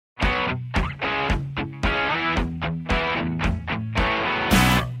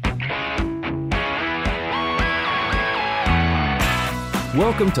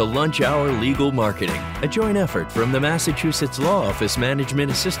Welcome to Lunch Hour Legal Marketing, a joint effort from the Massachusetts Law Office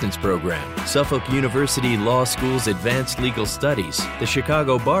Management Assistance Program, Suffolk University Law School's Advanced Legal Studies, the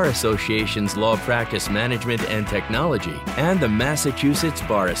Chicago Bar Association's Law Practice Management and Technology, and the Massachusetts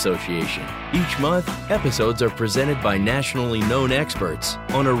Bar Association. Each month, episodes are presented by nationally known experts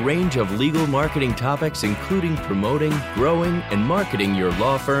on a range of legal marketing topics, including promoting, growing, and marketing your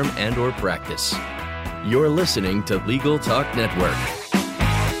law firm and/or practice. You're listening to Legal Talk Network.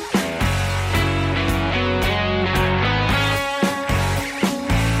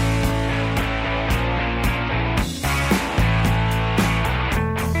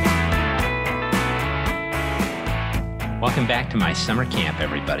 Welcome back to my summer camp,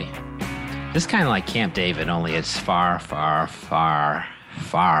 everybody. This is kind of like Camp David, only it's far, far, far,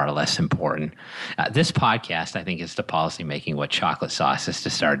 far less important. This podcast, I think, is to policymaking what chocolate sauce is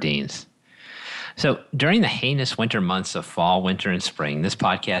to sardines. So during the heinous winter months of fall, winter, and spring, this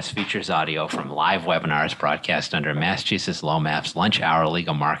podcast features audio from live webinars broadcast under Massachusetts LoMap's Lunch Hour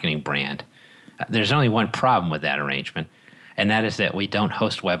Legal Marketing brand. There's only one problem with that arrangement, and that is that we don't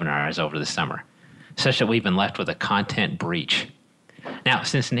host webinars over the summer, such that we've been left with a content breach. Now,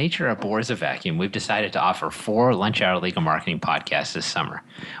 since nature abhors a vacuum, we've decided to offer 4 Lunch Hour Legal Marketing podcasts this summer,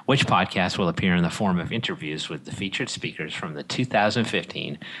 which podcasts will appear in the form of interviews with the featured speakers from the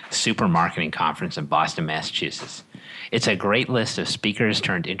 2015 Super Marketing Conference in Boston, Massachusetts. It's a great list of speakers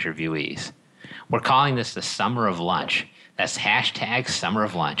turned interviewees. We're calling this the Summer of Lunch. That's hashtag Summer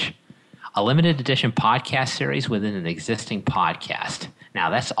of Lunch, a limited edition podcast series within an existing podcast.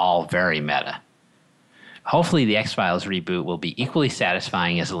 Now, that's all very meta. Hopefully, the X-Files reboot will be equally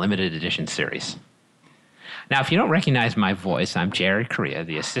satisfying as a limited edition series. Now, if you don't recognize my voice, I'm Jerry Correia,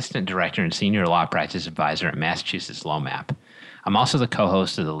 the Assistant Director and Senior Law Practice Advisor at Massachusetts LoMap. I'm also the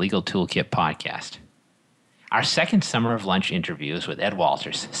co-host of the Legal Toolkit podcast. Our second Summer of Lunch interview is with Ed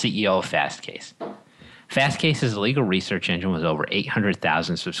Walters, CEO of Fastcase. Fastcase is a legal research engine with over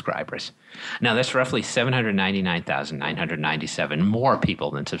 800,000 subscribers. Now, that's roughly 799,997 more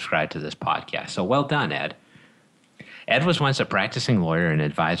people than subscribe to this podcast. So well done, Ed. Ed was once a practicing lawyer and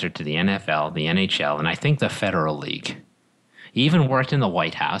advisor to the NFL, the NHL, and I think the Federal League. He even worked in the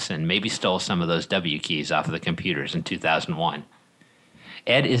White House and maybe stole some of those W keys off of the computers in 2001.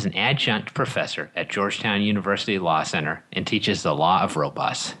 Ed is an adjunct professor at Georgetown University Law Center and teaches the law of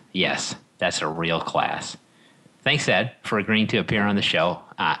robots. Yes, that's a real class. Thanks, Ed, for agreeing to appear on the show.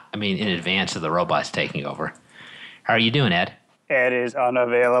 In advance of the robots taking over. How are you doing, Ed? Ed is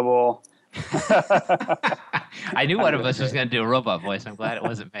unavailable. I knew one of us was going to do a robot voice. I'm glad it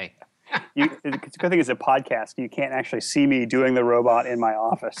wasn't me. It's a good thing it's a podcast. You can't actually see me doing the robot in my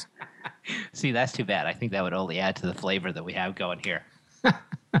office. See, that's too bad. I think that would only add to the flavor that we have going here. All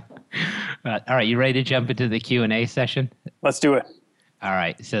right, you ready to jump into the Q&A session? Let's do it. All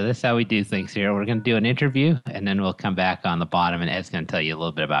right, so this is how we do things here. We're going to do an interview, and then we'll come back on the bottom, and Ed's going to tell you a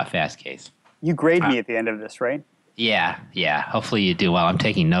little bit about Fastcase. You grade me at the end of this, right? Yeah. Hopefully you do well. I'm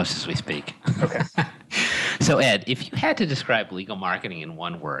taking notes as we speak. Okay. So, Ed, if you had to describe legal marketing in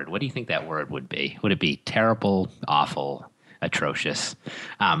one word, what do you think that word would be? Would it be terrible, awful, atrocious?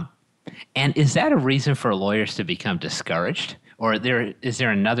 And is that a reason for lawyers to become discouraged? Or is there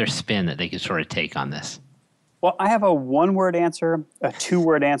another spin that they could sort of take on this? Well, I have a one-word answer, a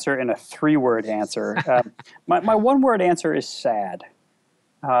two-word answer, and a three-word answer. My one-word answer is sad.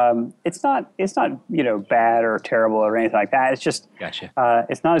 It's not bad or terrible or anything like that. It's just Gotcha.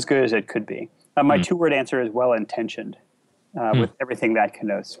 It's not as good as it could be. My two-word answer is well-intentioned with everything that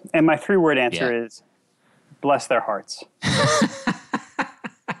connotes. And my three-word answer is bless their hearts.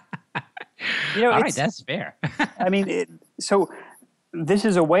 All right, that's fair. So this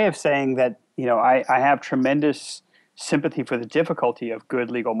is a way of saying that, I have tremendous sympathy for the difficulty of good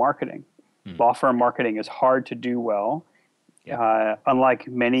legal marketing. Law firm marketing is hard to do well. Yeah. Unlike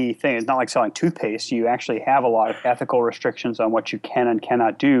many things, it's not like selling toothpaste. You actually have a lot of ethical restrictions on what you can and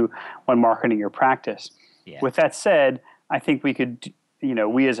cannot do when marketing your practice. Yeah. With that said, I think we could,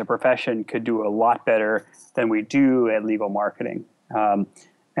 we as a profession could do a lot better than we do at legal marketing.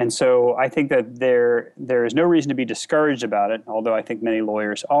 And so I think that there is no reason to be discouraged about it, although I think many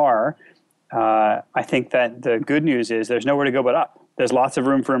lawyers are. I think that the good news is there's nowhere to go but up. There's lots of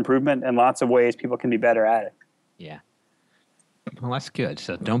room for improvement and lots of ways people can be better at it. Yeah. Well, that's good.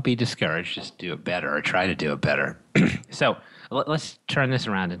 So don't be discouraged. Just do it better or try to do it better. So let's turn this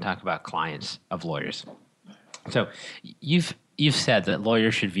around and talk about clients of lawyers. So you've said that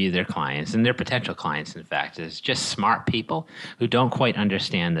lawyers should view their clients, and their potential clients, in fact, as just smart people who don't quite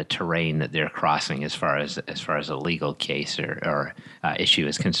understand the terrain that they're crossing as far as a legal case or issue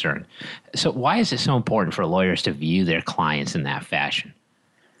is concerned. So why is it so important for lawyers to view their clients in that fashion?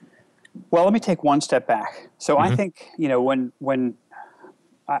 Well, let me take one step back. So I think, when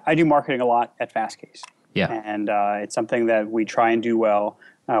I do marketing a lot at Fastcase. Yeah. And it's something that we try and do well.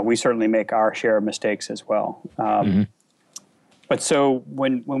 We certainly make our share of mistakes as well. But so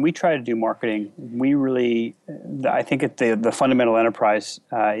when we try to do marketing, we really, I think the fundamental enterprise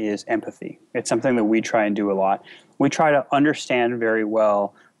is empathy. It's something that we try and do a lot. We try to understand very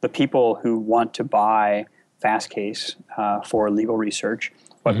well the people who want to buy Fastcase for legal research,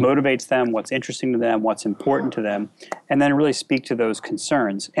 what motivates them, what's interesting to them, what's important to them, and then really speak to those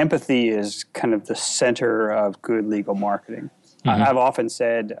concerns. Empathy is kind of the center of good legal marketing. I've often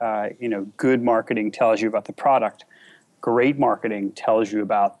said, good marketing tells you about the product. Great marketing tells you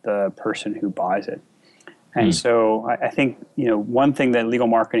about the person who buys it. And so I think, one thing that legal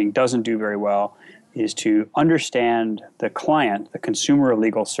marketing doesn't do very well is to understand the client, the consumer of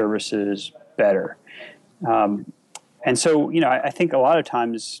legal services better. And so, I think a lot of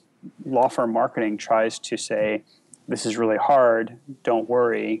times law firm marketing tries to say, this is really hard, don't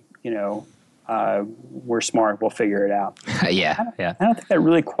worry, we're smart, we'll figure it out. Yeah. I don't think that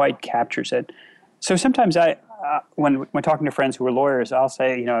really quite captures it. So sometimes when talking to friends who are lawyers, I'll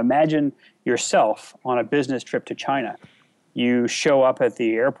say, imagine yourself on a business trip to China. You show up at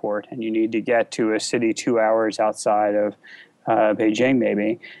the airport and you need to get to a city 2 hours outside of Beijing,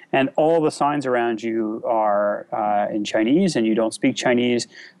 maybe, and all the signs around you are in Chinese, and you don't speak Chinese,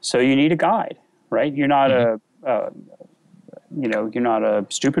 so you need a guide, right? You're not you're not a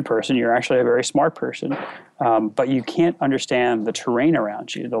stupid person. You're actually a very smart person, but you can't understand the terrain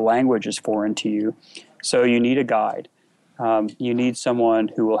around you. The language is foreign to you, so you need a guide. You need someone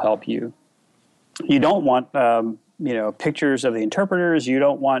who will help you. You don't want pictures of the interpreters. You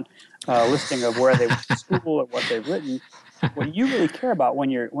don't want a listing of where they went to school or what they've written. What you really care about when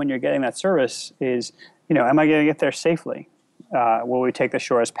you're getting that service is, am I going to get there safely? Will we take the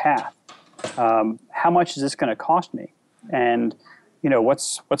shortest path? How much is this going to cost me? And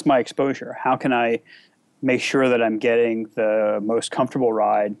what's my exposure? How can I make sure that I'm getting the most comfortable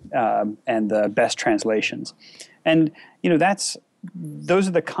ride and the best translations? And those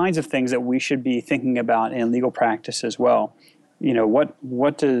are the kinds of things that we should be thinking about in legal practice as well.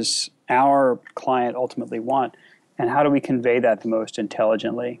 What does our client ultimately want, and how do we convey that the most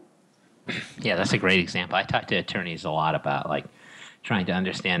intelligently? Yeah, that's a great example. I talk to attorneys a lot about trying to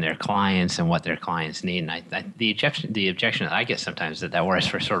understand their clients and what their clients need. And the objection that I get sometimes that works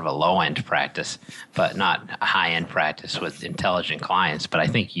for sort of a low-end practice, but not a high-end practice with intelligent clients. But I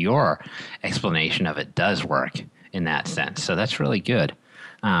think your explanation of it does work in that sense. So that's really good.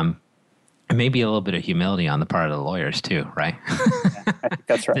 And maybe a little bit of humility on the part of the lawyers too, right? Yeah, I think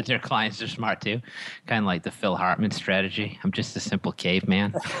that's right. That their clients are smart too. Kind of like the Phil Hartman strategy. I'm just a simple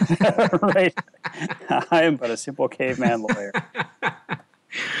caveman. Right. I am but a simple caveman lawyer. All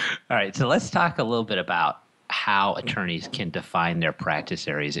right. So let's talk a little bit about how attorneys can define their practice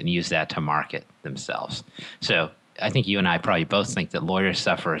areas and use that to market themselves. So I think you and I probably both think that lawyers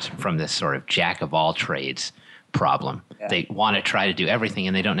suffer from this sort of jack of all trades problem. Yeah. They want to try to do everything,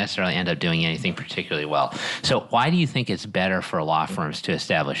 and they don't necessarily end up doing anything particularly well. So why do you think it's better for law firms to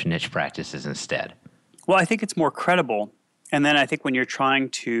establish niche practices instead? Well, I think it's more credible. And then I think when you're trying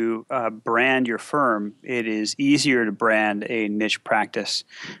to brand your firm, it is easier to brand a niche practice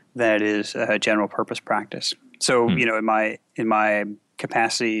that is a general purpose practice. So, in my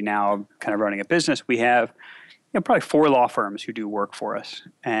capacity now kind of running a business, we have probably 4 law firms who do work for us.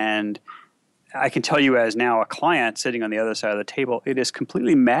 And I can tell you as now a client sitting on the other side of the table, it is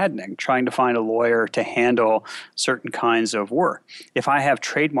completely maddening trying to find a lawyer to handle certain kinds of work. If I have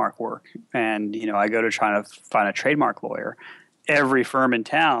trademark work and, I go to try to find a trademark lawyer, every firm in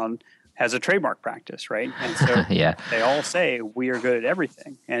town has a trademark practice, right? And so yeah. They all say, we are good at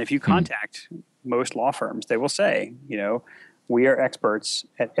everything. And if you contact most law firms, they will say, we are experts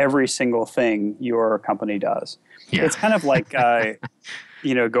at every single thing your company does. Yeah. It's kind of like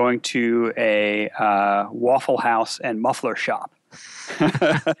going to a Waffle House and muffler shop.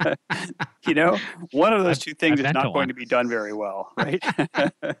 One of those two things is not going to be done very well, right?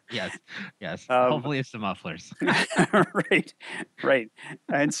 Yes. Hopefully it's the mufflers. Right.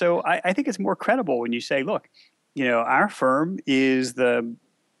 And so I think it's more credible when you say, look, our firm is the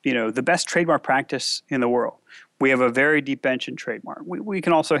best trademark practice in the world. We have a very deep bench in trademark. We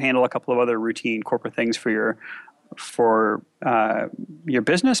can also handle a couple of other routine corporate things for your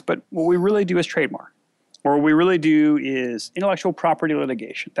business, but what we really do is trademark. Or what we really do is intellectual property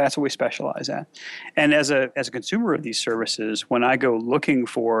litigation. That's what we specialize at. And as a consumer of these services, when I go looking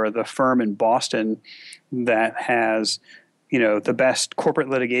for the firm in Boston that has, the best corporate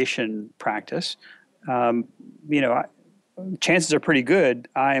litigation practice, chances are pretty good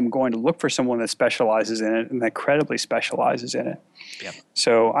I am going to look for someone that specializes in it and that credibly specializes in it. Yep.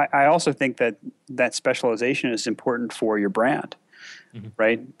 So I also think that specialization is important for your brand,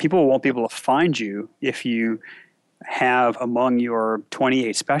 right? People won't be able to find you if you have among your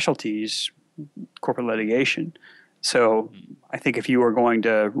 28 specialties corporate litigation. So I think if you are going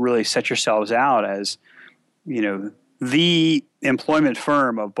to really set yourselves out as, the employment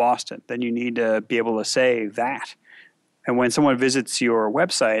firm of Boston, then you need to be able to say that. And when someone visits your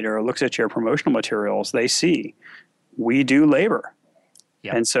website or looks at your promotional materials, they see we do labor.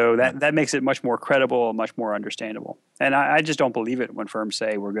 Yep. And so that makes it much more credible and much more understandable. And I just don't believe it when firms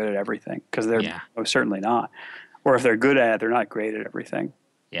say we're good at everything, because they're most certainly not. Or if they're good at it, they're not great at everything.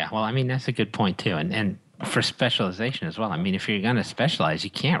 Yeah, well, I mean, that's a good point, too. And for specialization as well. I mean, if you're going to specialize,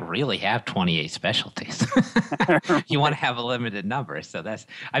 you can't really have 28 specialties. You want to have a limited number. So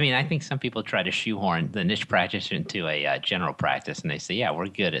I think some people try to shoehorn the niche practice into a general practice, and they say, yeah, we're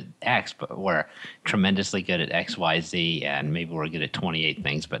good at X, but we're tremendously good at X, Y, Z, and maybe we're good at 28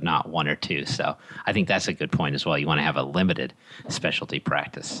 things, but not one or two. So I think that's a good point as well. You want to have a limited specialty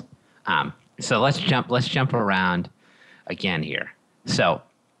practice. So let's jump around again here. So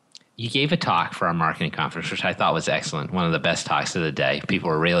you gave a talk for our marketing conference, which I thought was excellent. One of the best talks of the day. People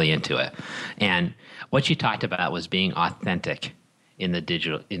were really into it. And what you talked about was being authentic in the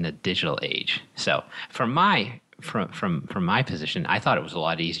digital age. So from my position, I thought it was a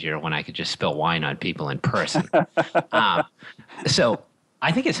lot easier when I could just spill wine on people in person. So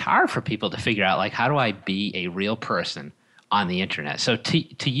I think it's hard for people to figure out, like, how do I be a real person on the internet? So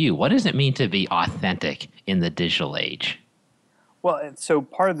to you, what does it mean to be authentic in the digital age? Well, so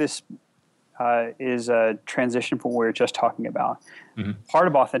part of this is a transition from what we were just talking about. Mm-hmm. Part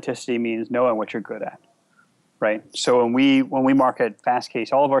of authenticity means knowing what you're good at, right? So when we market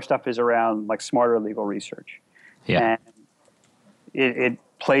Fastcase, all of our stuff is around like smarter legal research. Yeah. And it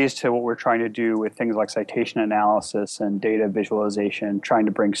plays to what we're trying to do with things like citation analysis and data visualization, trying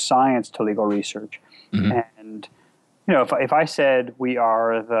to bring science to legal research. Mm-hmm. And if I said we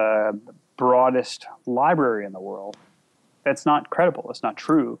are the broadest library in the world, that's not credible. It's not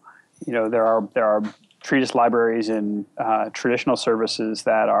true. There are treatise libraries in traditional services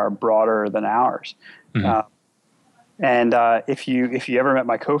that are broader than ours. Mm-hmm. And if you ever met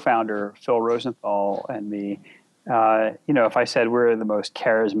my co-founder Phil Rosenthal and me, if I said we're the most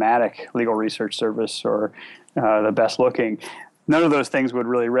charismatic legal research service or the best looking, none of those things would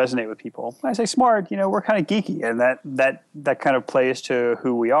really resonate with people. When I say smart, we're kind of geeky, and that kind of plays to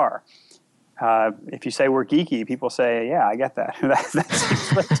who we are. If you say we're geeky, people say, yeah, I get that.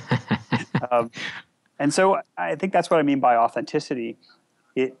 And so I think that's what I mean by authenticity.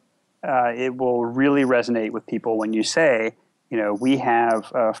 It will really resonate with people when you say, we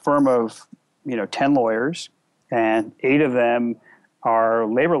have a firm of, 10 lawyers, and 8 of them are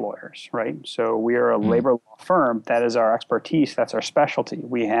labor lawyers, right? So we are a labor law firm. That is our expertise. That's our specialty.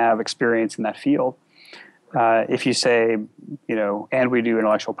 We have experience in that field. If you say, and we do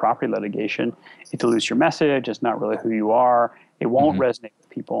intellectual property litigation, it dilutes your message. It's not really who you are. It won't resonate with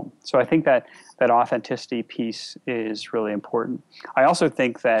people. So I think that authenticity piece is really important. I also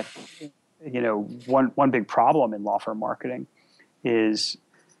think that, one big problem in law firm marketing is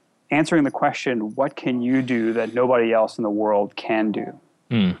answering the question, what can you do that nobody else in the world can do?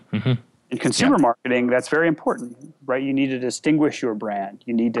 Mm-hmm. In consumer marketing, that's very important, right? You need to distinguish your brand.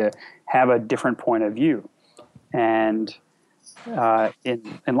 You need to have a different point of view. And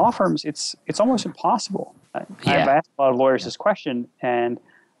in law firms, it's almost impossible. I've asked a lot of lawyers this question, and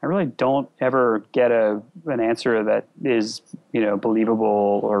I really don't ever get an answer that is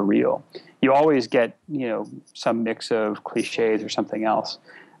believable or real. You always get some mix of cliches or something else.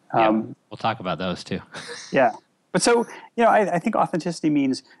 We'll talk about those too. Yeah. But so, I think authenticity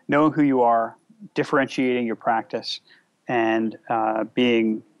means knowing who you are, differentiating your practice, and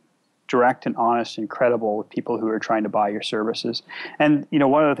being direct and honest and credible with people who are trying to buy your services. And,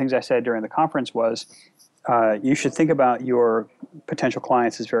 one of the things I said during the conference was you should think about your potential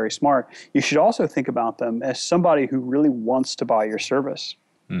clients as very smart. You should also think about them as somebody who really wants to buy your service.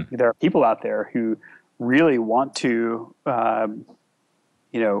 There are people out there who really want to,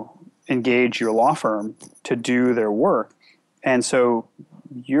 engage your law firm to do their work. And so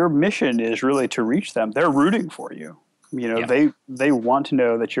your mission is really to reach them. They're rooting for you. They want to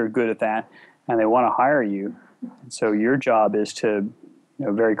know that you're good at that, and they want to hire you. And so your job is to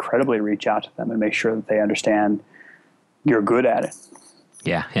very credibly reach out to them and make sure that they understand you're good at it.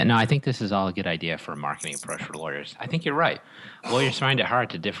 Yeah. No, I think this is all a good idea for a marketing approach for lawyers. I think you're right. Lawyers find it hard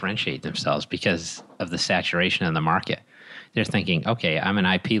to differentiate themselves because of the saturation in the market. They're thinking, okay, I'm an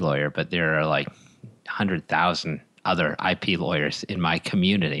IP lawyer, but there are like 100,000 other IP lawyers in my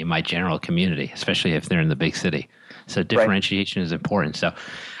community, my general community, especially if they're in the big city. So differentiation is important. So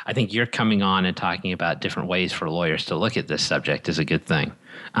I think you're coming on and talking about different ways for lawyers to look at this subject is a good thing.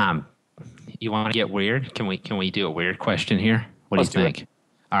 You want to get weird? Can we do a weird question here? What do you think?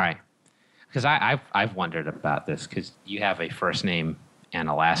 All right. Because I've wondered about this because you have a first name and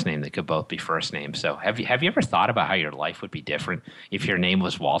a last name that could both be first names. So have you ever thought about how your life would be different if your name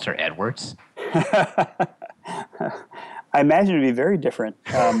was Walter Edwards? I imagine it would be very different.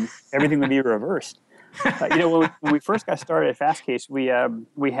 Everything would be reversed. When we first got started at Fastcase,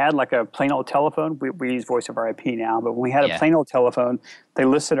 we had like a plain old telephone. We use voice over IP now, but when we had a plain old telephone, they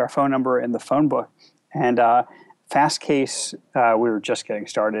listed our phone number in the phone book. And Fastcase, we were just getting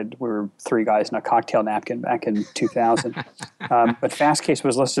started. We were three guys in a cocktail napkin back in 2000. But Fastcase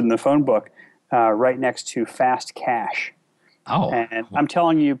was listed in the phone book right next to Fast Cash. Oh. And I'm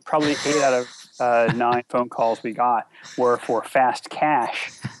telling you, probably 8 out of 9 phone calls we got were for Fast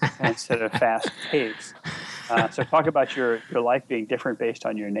Cash instead of Fast Case. So talk about your life being different based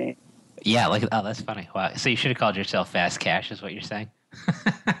on your name. Yeah, that's funny. Wow. So you should have called yourself Fast Cash, is what you're saying?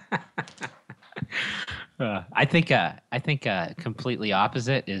 I think completely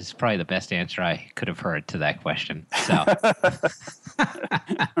opposite is probably the best answer I could have heard to that question.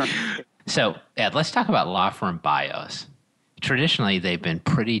 So Ed, let's talk about law firm bios. Traditionally, they've been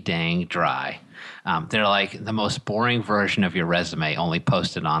pretty dang dry. They're like the most boring version of your resume, only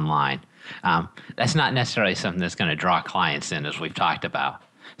posted online. That's not necessarily something that's going to draw clients in, as we've talked about.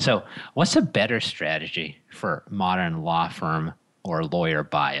 So what's a better strategy for modern law firm or lawyer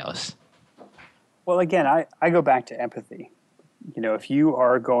bios? Well, again, I go back to empathy. If you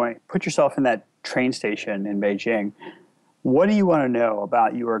are put yourself in that train station in Beijing, what do you want to know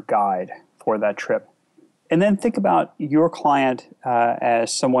about your guide for that trip? And then think about your client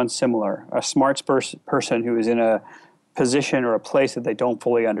as someone similar, a smart person who is in a position or a place that they don't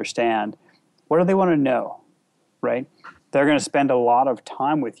fully understand. What do they want to know, right? They're going to spend a lot of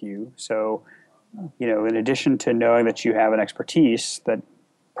time with you. So, in addition to knowing that you have an expertise that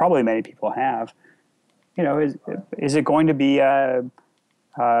probably many people have, is it going to be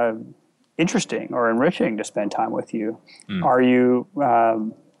interesting or enriching to spend time with you? Are you,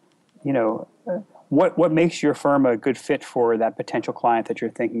 what makes your firm a good fit for that potential client that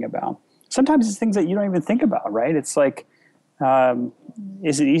you're thinking about? Sometimes it's things that you don't even think about, right? It's like,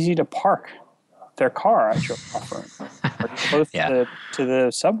 is it easy to park their car at your law firm? Are you close to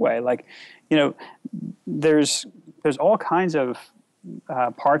the subway? Like, there's all kinds of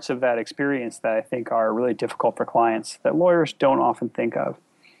parts of that experience that I think are really difficult for clients that lawyers don't often think of.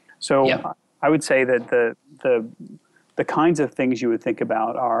 So I would say that the kinds of things you would think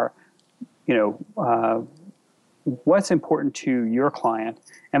about are, what's important to your client,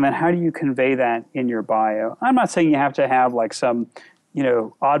 and then how do you convey that in your bio? I'm not saying you have to have like some,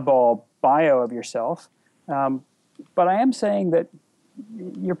 oddball bio of yourself, but I am saying that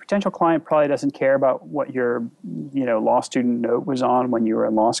your potential client probably doesn't care about what your, law student note was on when you were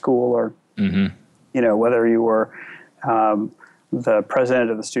in law school, or, whether you were the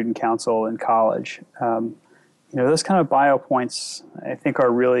president of the student council in college. Those kind of bio points, I think, are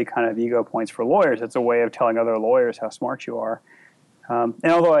really kind of ego points for lawyers. It's a way of telling other lawyers how smart you are.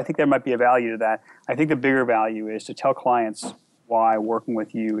 And although I think there might be a value to that, I think the bigger value is to tell clients why working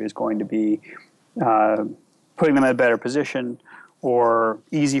with you is going to be putting them in a better position, or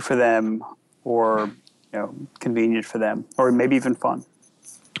easy for them, or convenient for them, or maybe even fun.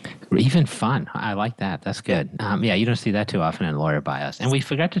 Even fun. I like that. That's good. You don't see that too often in lawyer bios. And we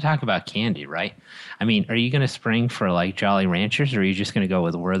forgot to talk about candy, right? I mean, are you going to spring for like Jolly Ranchers, or are you just going to go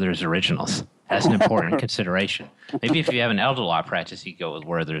with Werther's Originals? That's an important consideration. Maybe if you have an elder law practice, you go with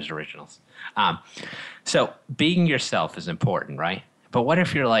Werther's Originals. So being yourself is important, right? But what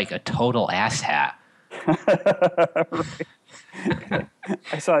if you're like a total asshat?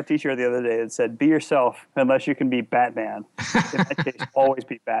 I saw a t-shirt the other day that said, "Be yourself unless you can be Batman." In that case, always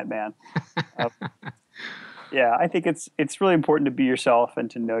be Batman. I think it's really important to be yourself and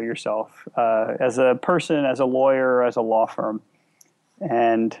to know yourself as a person, as a lawyer, as a law firm,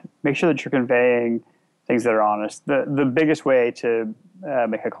 and make sure that you're conveying things that are honest. The biggest way to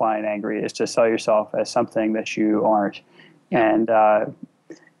make a client angry is to sell yourself as something that you aren't. And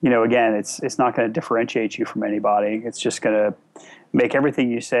again, it's not going to differentiate you from anybody. It's just going to make everything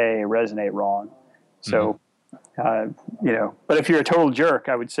you say resonate wrong. So, but if you're a total jerk,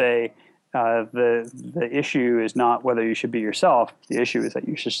 I would say the issue is not whether you should be yourself. The issue is that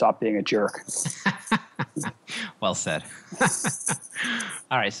you should stop being a jerk. Well said.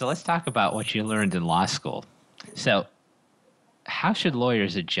 All right, so let's talk about what you learned in law school. So how should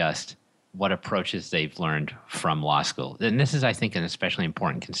lawyers adjust what approaches they've learned from law school. And this is, I think, an especially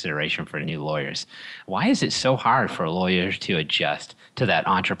important consideration for new lawyers. Why is it so hard for lawyers to adjust to that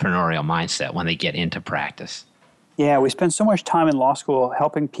entrepreneurial mindset when they get into practice? Yeah, we spend so much time in law school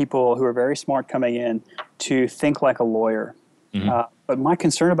helping people who are very smart coming in to think like a lawyer. But my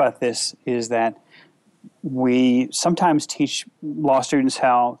concern about this is that we sometimes teach law students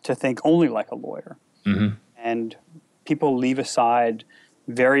how to think only like a lawyer. And people leave aside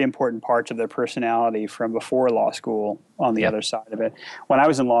very important parts of their personality from before law school on the other side of it. When I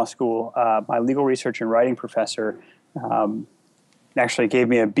was in law school, my legal research and writing professor actually gave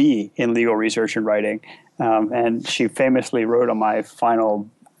me a B in legal research and writing. And she famously wrote on my final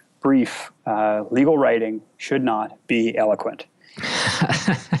brief, legal writing should not be eloquent.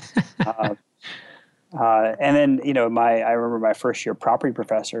 And then, I remember my first year property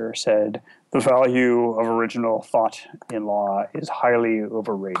professor said, the value of original thought in law is highly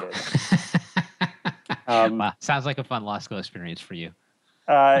overrated. Wow. Sounds like a fun law school experience for you.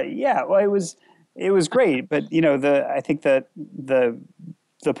 Yeah, well, it was great, but I think that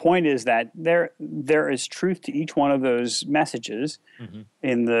the point is that there is truth to each one of those messages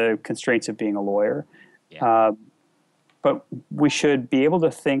in the constraints of being a lawyer. Yeah. But we should be able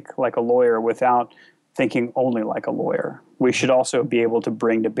to think like a lawyer without thinking only like a lawyer. We should also be able to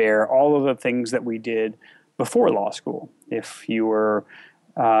bring to bear all of the things that we did before law school. If you were,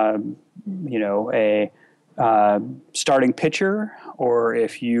 a starting pitcher, or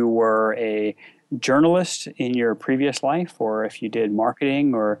if you were a journalist in your previous life, or if you did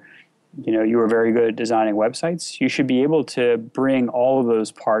marketing, or you were very good at designing websites, you should be able to bring all of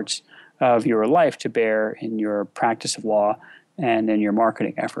those parts of your life to bear in your practice of law and in your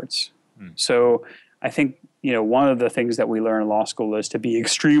marketing efforts. So I think, one of the things that we learn in law school is to be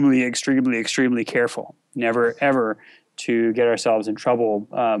extremely, extremely, extremely careful. Never, ever to get ourselves in trouble,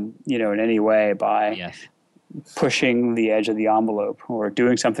 in any way by pushing the edge of the envelope or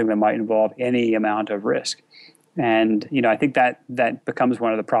doing something that might involve any amount of risk. And, I think that becomes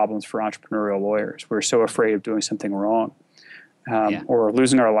one of the problems for entrepreneurial lawyers. We're so afraid of doing something wrong or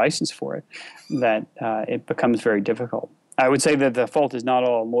losing our license for it that it becomes very difficult. I would say that the fault is not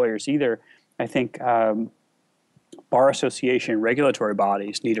all lawyers either. I think bar association regulatory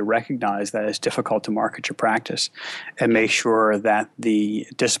bodies need to recognize that it's difficult to market your practice and make sure that the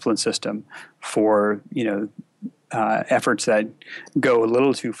discipline system for efforts that go a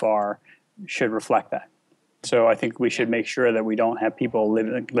little too far should reflect that. So I think we should make sure that we don't have people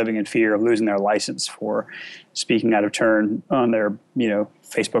living in fear of losing their license for speaking out of turn on their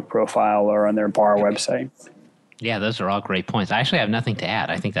Facebook profile or on their bar website. Yeah, those are all great points. I actually have nothing to add.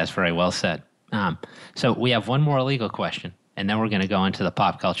 I think that's very well said. So we have one more legal question, and then we're going to go into the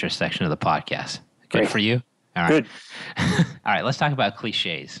pop culture section of the podcast. Good Great. For you? All right. Good. All right, let's talk about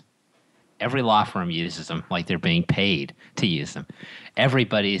cliches. Every law firm uses them like they're being paid to use them.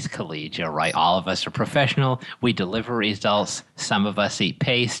 Everybody's collegial, right? All of us are professional. We deliver results. Some of us eat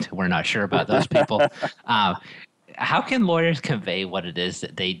paste. We're not sure about those people. How can lawyers convey what it is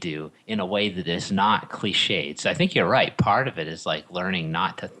that they do in a way that is not cliched? So I think you're right. Part of it is like learning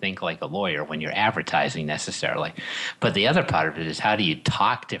not to think like a lawyer when you're advertising necessarily. But the other part of it is how do you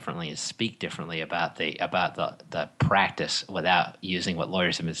talk differently and speak differently about the practice without using what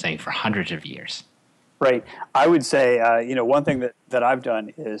lawyers have been saying for hundreds of years? Right. I would say, one thing that I've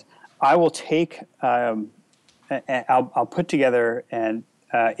done is I will take, I'll put together an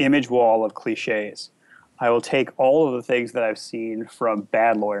image wall of cliches. I will take all of the things that I've seen from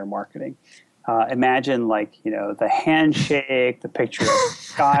bad lawyer marketing. Imagine the handshake, the picture of the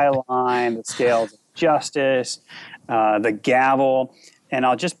skyline, the scales of justice, the gavel, and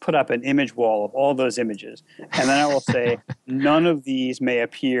I'll just put up an image wall of all those images. And then I will say, none of these may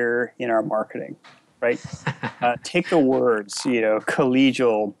appear in our marketing, right? Take the words,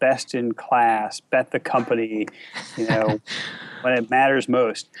 collegial, best in class, bet the company, when it matters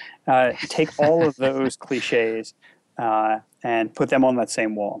most. Take all of those cliches and put them on that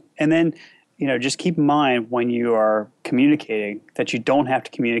same wall. And then, just keep in mind when you are communicating that you don't have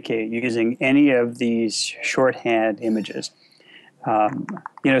to communicate using any of these shorthand images.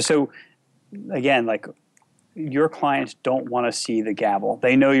 So again, your clients don't want to see the gavel.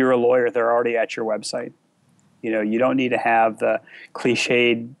 They know you're a lawyer. They're already at your website. You don't need to have the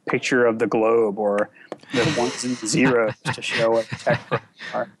cliched picture of the globe or the ones and zeros to show what the tech firms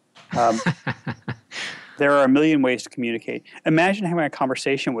are. There are a million ways to communicate. Imagine having a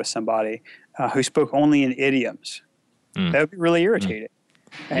conversation with somebody who spoke only in idioms. That would be really irritating.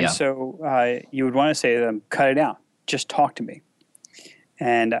 And so you would want to say to them, cut it out. Just talk to me.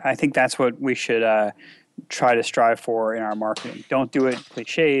 And I think that's what we should try to strive for in our marketing. Don't do it in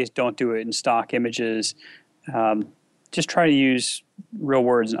cliches. Don't do it in stock images. Just try to use real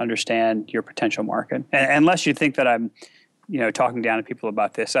words and understand your potential market. And unless you think that I'm, talking down to people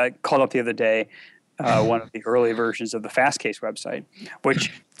about this. I called up the other day one of the early versions of the Fastcase website,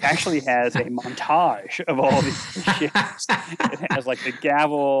 which actually has a montage of all these cliches. It has like the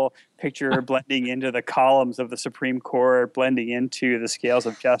gavel picture blending into the columns of the Supreme Court, blending into the scales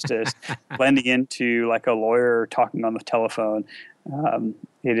of justice, blending into like a lawyer talking on the telephone.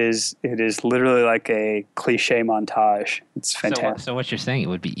 It is literally like a cliche montage. It's fantastic. So what you're saying, it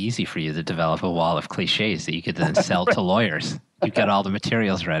would be easy for you to develop a wall of cliches that you could then sell to lawyers. You've got all the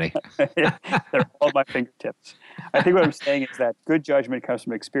materials ready. They're all at my fingertips. I think what I'm saying is that good judgment comes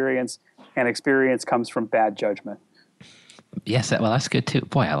from experience, and experience comes from bad judgment. Yes, that's good too.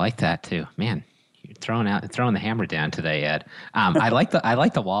 Boy, I like that too. Man, you're throwing the hammer down today, Ed. I like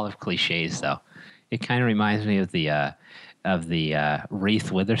the wall of cliches though. It kind of reminds me of the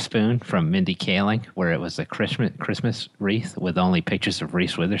Reese Witherspoon from Mindy Kaling, where it was a Christmas wreath with only pictures of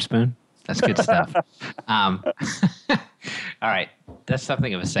Reese Witherspoon. That's good stuff. All right. That's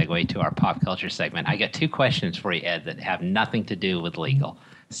something of a segue to our pop culture segment. I got two questions for you, Ed, that have nothing to do with legal.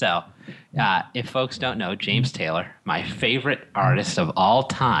 So if folks don't know, James Taylor, my favorite artist of all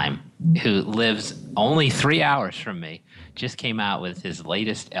time, who lives only 3 hours from me, just came out with his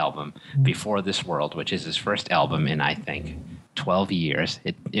latest album, Before This World, which is his first album in, I think, 12 years.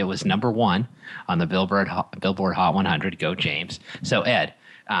 It was number one on the Billboard Hot 100. Go James. So, Ed,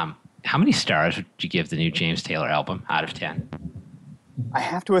 how many stars would you give the new James Taylor album out of 10? I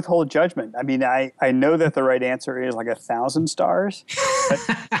have to withhold judgment. I mean, I know that the right answer is like 1,000 stars, but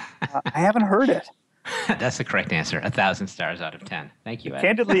I haven't heard it. That's the correct answer. 1,000 stars out of 10. Thank you, Ed.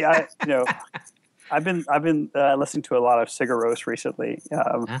 Candidly, I've been listening to a lot of Sigur Rós recently.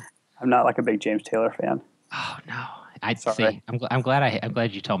 I'm not like a big James Taylor fan. Oh no, Sorry. I'm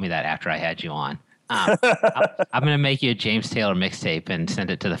glad you told me that after I had you on. I'm going to make you a James Taylor mixtape and send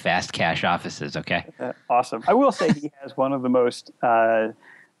it to the Fast Cash offices, okay? Awesome. I will say he has one of the most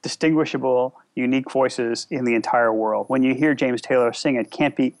distinguishable, unique voices in the entire world. When you hear James Taylor sing, it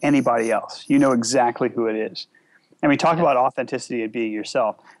can't be anybody else. You know exactly who it is. And we talk about authenticity and being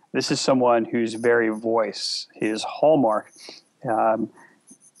yourself. This is someone whose very voice, his hallmark,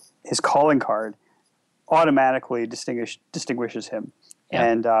 his calling card, automatically distinguishes him. Yeah.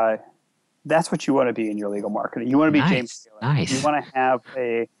 And that's what you want to be in your legal marketing. You want to be James Taylor. Nice. You want to have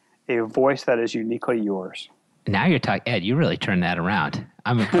a voice that is uniquely yours. Now you're talking, Ed, you really turned that around.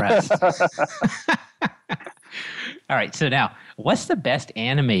 I'm impressed. All right, so now, what's the best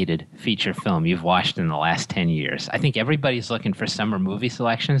animated feature film you've watched in the last 10 years? I think everybody's looking for summer movie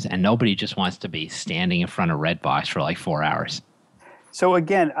selections, and nobody just wants to be standing in front of Redbox for like 4 hours. So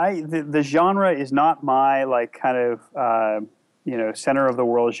again, the genre is not my like kind of center of the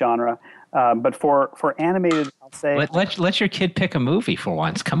world genre. But for animated, I'll say let your kid pick a movie for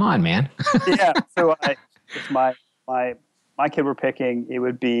once. Come on, man. Yeah. So if my kid were picking, it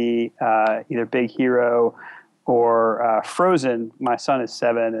would be either Big Hero or Frozen. My son is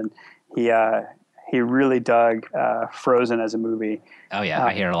 7, and he really dug Frozen as a movie. Oh yeah,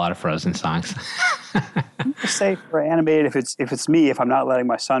 I hear a lot of Frozen songs. Just say for animated, if it's me, if I'm not letting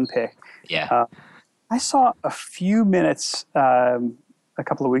my son pick. Yeah. I saw a few minutes a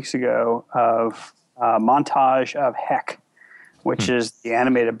couple of weeks ago of a montage of Heck, which is the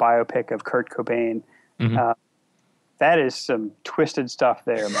animated biopic of Kurt Cobain. Mm-hmm. That is some twisted stuff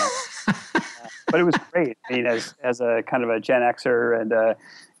there, man. But it was great. I mean, as a kind of a Gen Xer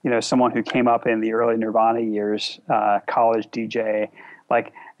and someone who came up in the early Nirvana years, college DJ,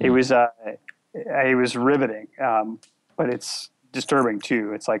 like it was riveting. But it's disturbing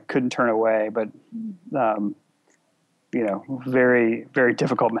too. It's like couldn't turn away, but very, very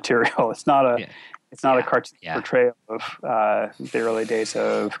difficult material. It's not a cartoon portrayal of the early days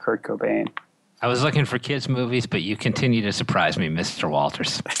of Kurt Cobain. I was looking for kids' movies, but you continue to surprise me, Mr.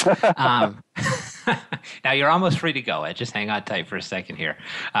 Walters. Now you're almost free to go, Ed. Just hang on tight for a second here.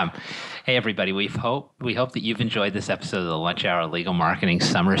 Hey, everybody, we hope that you've enjoyed this episode of the Lunch Hour Legal Marketing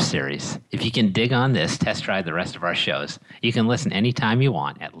Summer Series. If you can dig on this, test drive the rest of our shows. You can listen anytime you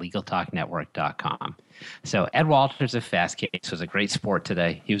want at LegalTalkNetwork.com. So Ed Walters of Fastcase was a great sport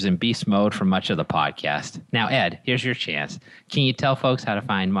today. He was in beast mode for much of the podcast. Now, Ed, here's your chance. Can you tell folks how to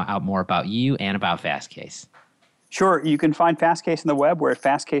find out more about you and about Fastcase? Sure. You can find Fastcase on the web. We're at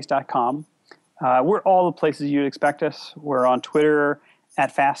fastcase.com. We're all the places you'd expect us. We're on Twitter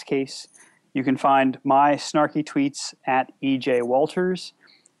at Fastcase. You can find my snarky tweets at EJ Walters.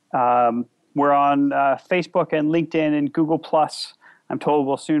 We're on Facebook and LinkedIn and Google+. I'm told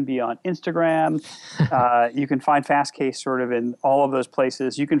we'll soon be on Instagram. You can find Fastcase sort of in all of those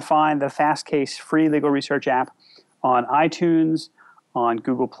places. You can find the Fastcase free legal research app on iTunes, on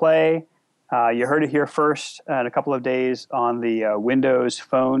Google Play. You heard it here first in a couple of days on the Windows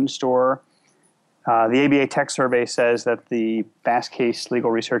Phone store. The ABA Tech Survey says that the Fastcase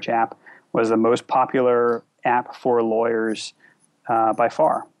legal research app was the most popular app for lawyers by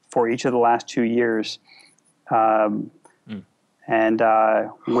far for each of the last 2 years. And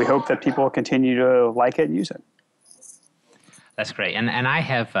we hope that people continue to like it and use it. That's great. And I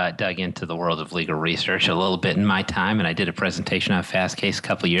have dug into the world of legal research a little bit in my time, and I did a presentation on Fastcase a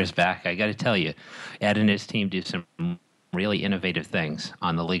couple of years back. I got to tell you, Ed and his team do some really innovative things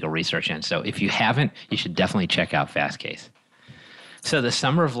on the legal research end. So if you haven't, you should definitely check out Fastcase. So the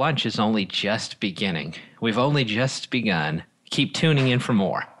summer of lunch is only just beginning. We've only just begun. Keep tuning in for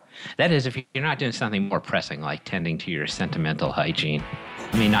more. That is, if you're not doing something more pressing like tending to your sentimental hygiene.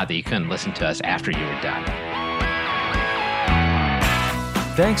 I mean, not that you couldn't listen to us after you were done.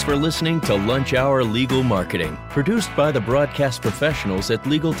 Thanks for listening to Lunch Hour Legal Marketing, produced by the broadcast professionals at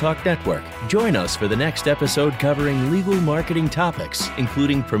Legal Talk Network. Join us for the next episode covering legal marketing topics,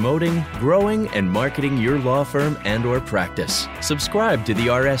 including promoting, growing, and marketing your law firm and/or practice. Subscribe to the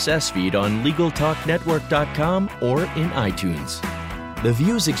RSS feed on LegalTalkNetwork.com or in iTunes. The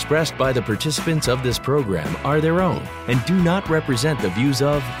views expressed by the participants of this program are their own and do not represent the views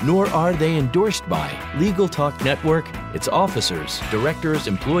of, nor are they endorsed by, Legal Talk Network, its officers, directors,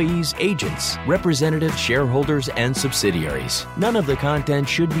 employees, agents, representatives, shareholders, and subsidiaries. None of the content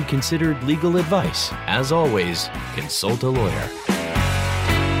should be considered legal advice. As always, consult a lawyer.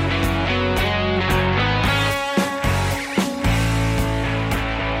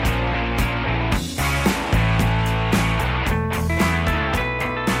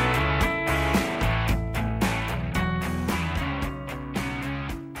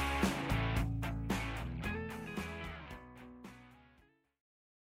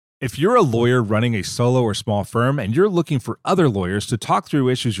 If you're a lawyer running a solo or small firm and you're looking for other lawyers to talk through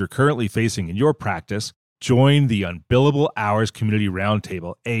issues you're currently facing in your practice, join the Unbillable Hours Community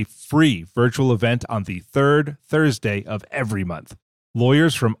Roundtable, a free virtual event on the third Thursday of every month.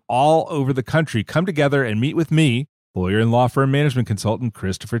 Lawyers from all over the country come together and meet with me, lawyer and law firm management consultant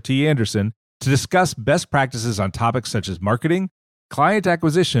Christopher T. Anderson, to discuss best practices on topics such as marketing, client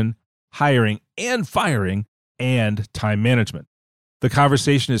acquisition, hiring and firing, and time management. The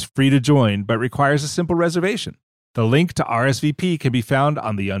conversation is free to join, but requires a simple reservation. The link to RSVP can be found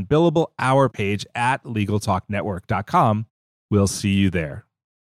on the Unbillable Hour page at LegalTalkNetwork.com. We'll see you there.